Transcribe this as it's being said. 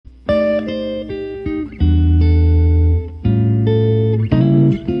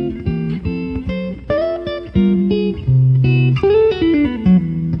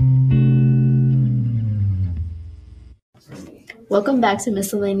Welcome back to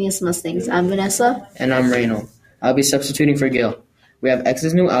Miscellaneous Mustangs. I'm Vanessa. And I'm Reynold. I'll be substituting for Gil. We have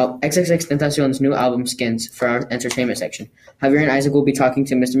XXXTENTACION's new album, Skins, for our entertainment section. Javier and Isaac will be talking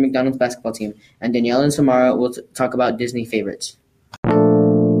to Mr. McDonald's basketball team, and Daniela and Samara will talk about Disney favorites.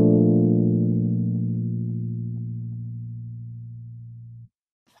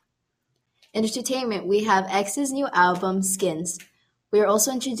 In entertainment, we have X's new album, Skins. We are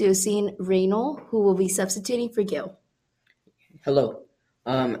also introducing Reynold, who will be substituting for Gil. Hello.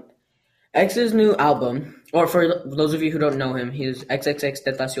 X's new album, or for those of you who don't know him, he's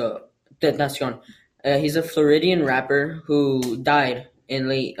XXXTENTACION. He's a Floridian rapper who died in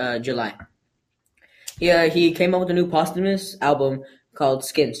late July. He came up with a new posthumous album called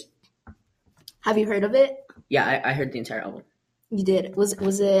Skins. Have you heard of it? Yeah, I heard the entire album. You did.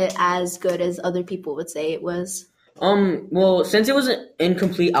 Was it as good as other people would say it was? Well, since it was an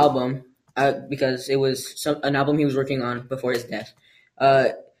incomplete album, because it was an album he was working on before his death,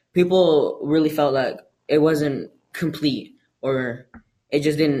 people really felt like it wasn't complete, or it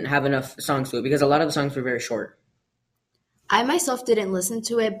just didn't have enough songs to it, because a lot of the songs were very short. I myself didn't listen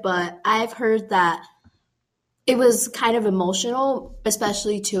to it, but I've heard that it was kind of emotional,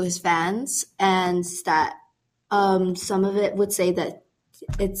 especially to his fans, and that some of it would say that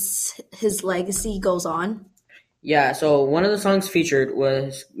it's his legacy goes on. Yeah, so one of the songs featured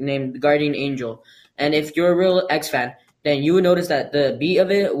was named Guardian Angel. And if you're a real X fan, then you would notice that the beat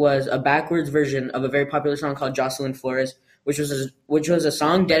of it was a backwards version of a very popular song called Jocelyn Flores, which was a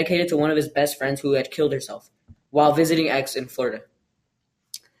song dedicated to one of his best friends who had killed herself while visiting X in Florida.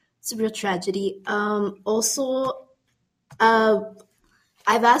 It's a real tragedy. I've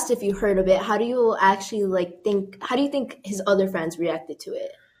asked if you heard of it. How do you actually how do you think his other fans reacted to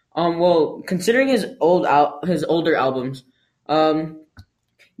it? Well, considering his older albums, there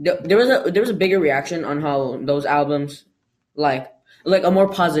was a bigger reaction on how those albums, like a more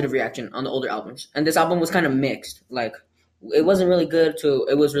positive reaction on the older albums, and this album was kind of mixed. Like, it wasn't really good to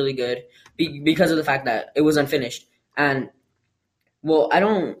it was really good because of the fact that it was unfinished. And well, I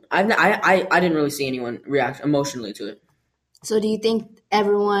didn't really see anyone react emotionally to it. So, do you think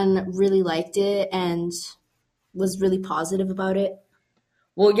everyone really liked it and was really positive about it?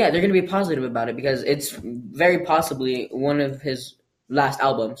 Well, yeah, they're going to be positive about it because it's very possibly one of his last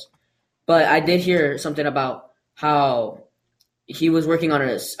albums. But I did hear something about how he was working on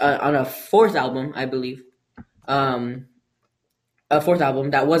a fourth album, I believe, a fourth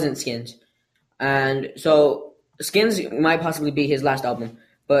album that wasn't Skins, and so Skins might possibly be his last album.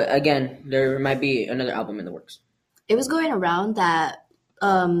 But again, there might be another album in the works. It was going around that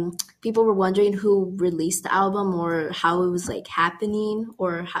people were wondering who released the album, or how it was happening,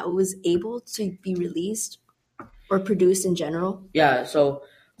 or how it was able to be released or produced in general. Yeah, so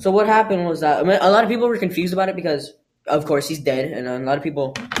what happened was that a lot of people were confused about it because, of course, he's dead, and a lot of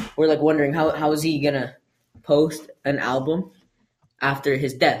people were wondering how is he gonna post an album after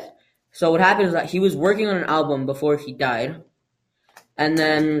his death. So what happened is that he was working on an album before he died, and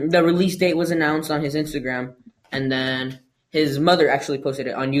then the release date was announced on his Instagram, and then his mother actually posted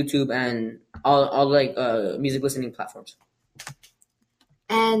it on YouTube and all music listening platforms.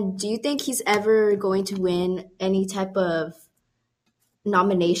 And do you think he's ever going to win any type of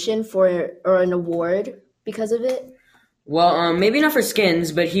nomination or an award because of it? Well, maybe not for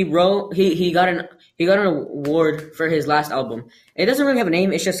Skins, but he got an award for his last album. It doesn't really have a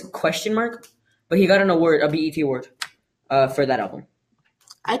name; it's just question mark. But he got an award, a BET award, for that album.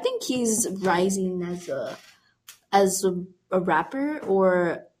 I think he's rising as a rapper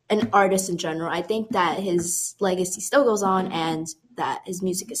or an artist in general. I think that his legacy still goes on and that his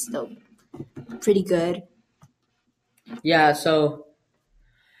music is still pretty good. Yeah, so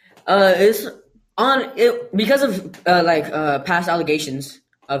it's on it because of past allegations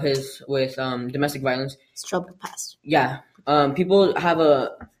of his with domestic violence. It's troubled past. Yeah, people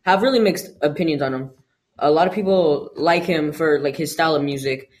have really mixed opinions on him. A lot of people like him for his style of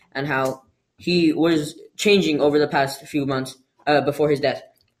music and how he was changing over the past few months before his death,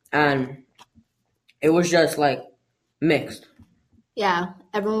 and it was just mixed. Yeah,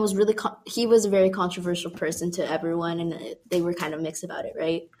 everyone was really he was a very controversial person to everyone, and they were kind of mixed about it,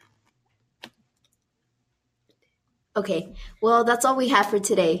 right? Okay, well, that's all we have for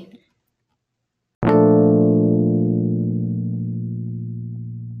today.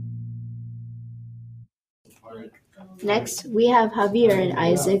 Next, we have Javier and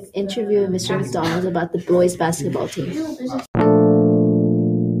Isaac interviewing Mr. McDonald about the boys' basketball team.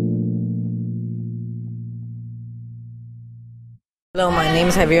 Hello, my name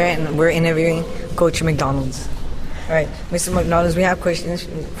is Javier, and we're interviewing Coach McDonald's. All right, Mr. McDonald's, we have questions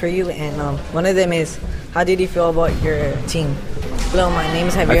for you, and one of them is, how did you feel about your team? Hello, my name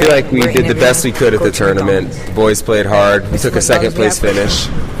is Javier. I feel like we We're did the best we could at the Coach tournament. McDonald. The boys played hard. We took a second place finish,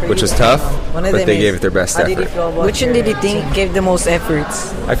 which was tough, One of but them they is, gave it their best how did you effort. feel about Which one did you think gave the most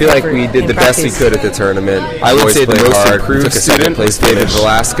efforts? I feel like we did the best we could at the tournament. I would say the most improved student was David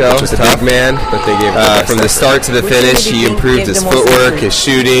Velasco, which was a big man, but they gave it from the start to the finish. He improved his footwork, his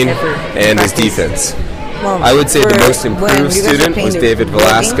shooting, and his defense. I would say the most improved student was David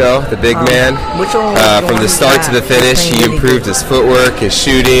Velasco, the big man. From the start to the finish, he improved his footwork, his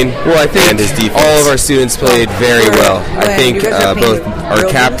shooting, and his defense. All of our students played very well. I think both our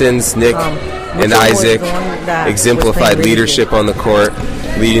captains, Nick and Isaac, exemplified leadership on the court,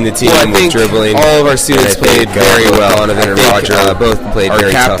 leading the team with dribbling. All of our students played very well. Donovan and Roger both played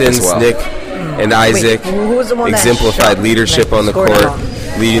very tough as well. Nick and Isaac exemplified leadership on the court,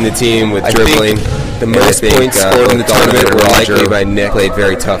 leading the team with dribbling. The most points scored in the tournament were likely by Nick. Played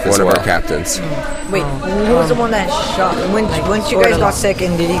very tough as well. One of our captains. Wait, who was the one that shot? Once you guys got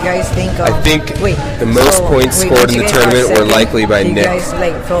second, did you guys think? I think the most points scored in the tournament were likely by Nick. You guys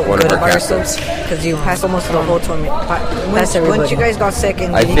felt one good of our about captains. yourselves because you passed almost the whole tournament. Once you guys got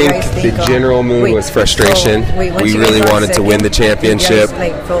second, I did you think guys think the general mood was frustration. We really wanted to win the championship. You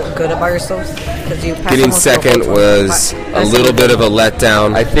guys felt good about yourselves because you passed Getting almost the whole second tournament. was a little bit of a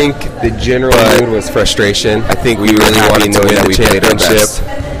letdown. I think the general mood was frustration. I think we really wanted to win the championship.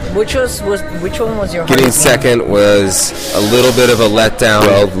 Which one was your Getting hardest game? second was a little bit of a letdown.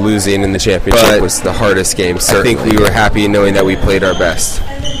 Well, losing in the championship was the hardest game. Certainly. I think we were happy knowing that we played our best.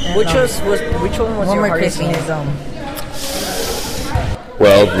 Which one was your hardest game?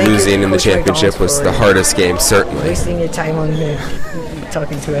 Well, losing in the championship was the hardest game. Certainly. Wasting your time on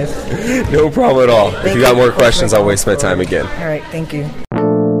talking to us. No problem at all. If you got more questions, I'll waste my time again. All right, thank you.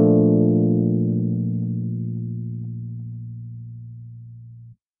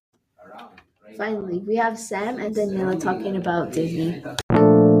 Finally, we have Sam and Daniela talking about Disney.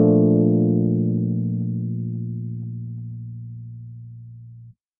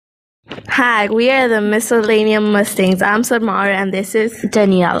 Hi, we are the Miscellaneous Mustangs. I'm Samara and this is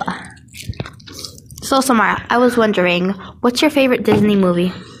Daniela. So, Samara, I was wondering, what's your favorite Disney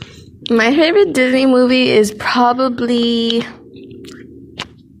movie? my favorite Disney movie is probably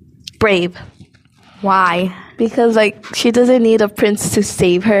Brave. Why? Because she doesn't need a prince to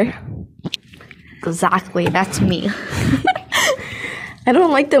save her. Exactly, that's me. I don't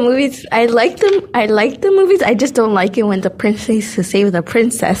like the movies. I like the movies. I just don't like it when the prince needs to save the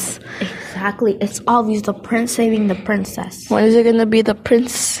princess. Exactly, it's always the prince saving the princess. When is it gonna be the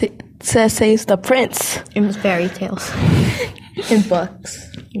princess saves the prince? In fairy tales. In books.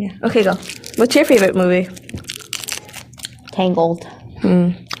 Yeah. Okay, go. What's your favorite movie? Tangled.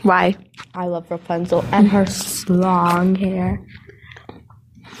 Why? I love Rapunzel and her long hair.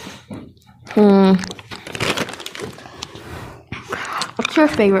 What's your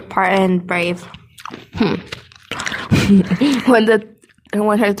favorite part in Brave?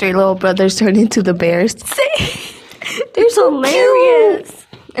 When her three little brothers turn into the bears. They're so hilarious.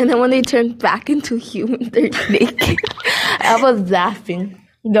 And then when they turn back into human, they're naked. I was laughing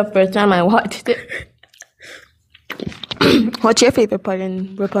the first time I watched it. What's your favorite part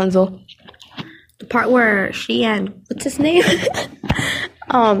in Rapunzel? The part where she and what's his name?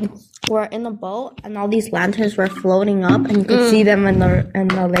 Were in the boat and all these lanterns were floating up and you could see them in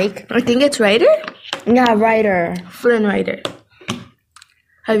the lake. I think it's Ryder? Yeah, Ryder. Flynn Ryder.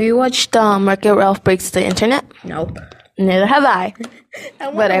 Have you watched Wreck-It Ralph Breaks the Internet? Nope. Neither have I. I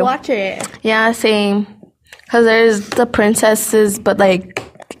want to watch it. Yeah, same. Because there's the princesses, but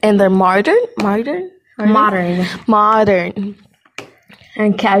and they're modern.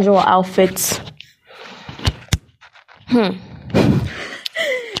 And casual outfits.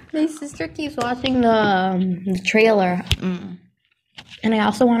 My sister keeps watching the trailer. And I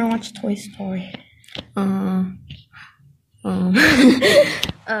also want to watch Toy Story.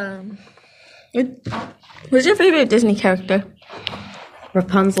 Who's your favorite Disney character?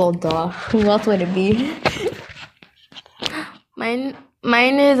 Rapunzel, duh. Who else would it be? Mine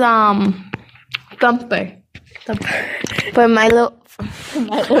is Thumper. From My Little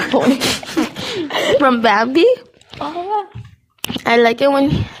Pony. From Bambi. Oh, I like it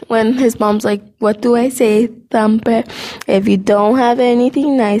when his mom's like, "What do I say, Thumper? If you don't have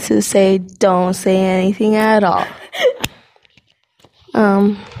anything nice to say, don't say anything at all."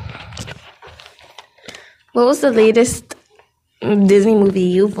 What was the latest Disney movie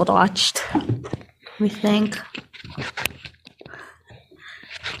you've watched? we think.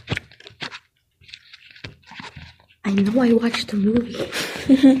 I know I watched the movie.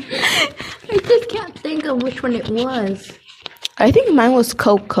 I just can't think of which one it was. I think mine was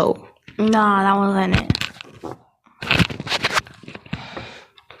Coco. No, that wasn't it.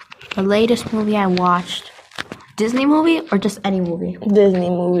 The latest movie I watched. Disney movie or just any movie? Disney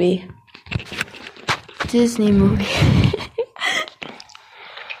movie. Disney movie.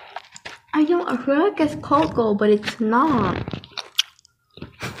 I feel like it's Coco, but it's not.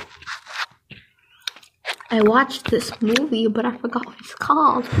 I watched this movie, but I forgot what it's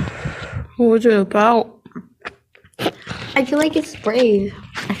called. What was it about? I feel like it's Brave.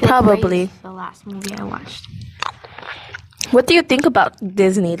 Probably. Brave is the last movie I watched. What do you think about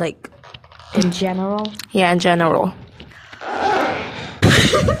Disney, like, In general? yeah, in general?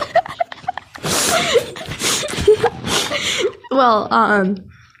 Well,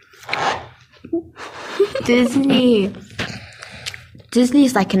 Disney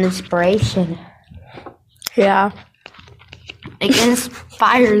is like an inspiration. Yeah. It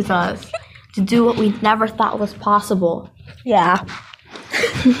inspires us to do what we never thought was possible. Yeah.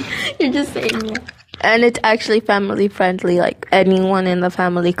 You're just saying it. And it's actually family friendly. Like, anyone in the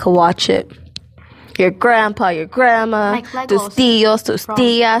family could watch it. Your grandpa, your grandma, Like Legos tus tíos, tus from-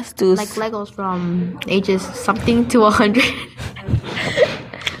 tías, tus... Like Legos from ages something to 100.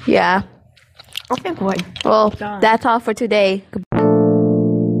 Yeah. Okay, boy. Well, that's all for today.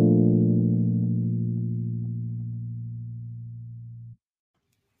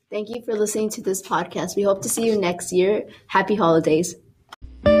 Thank you for listening to this podcast. We hope to see you next year. Happy holidays.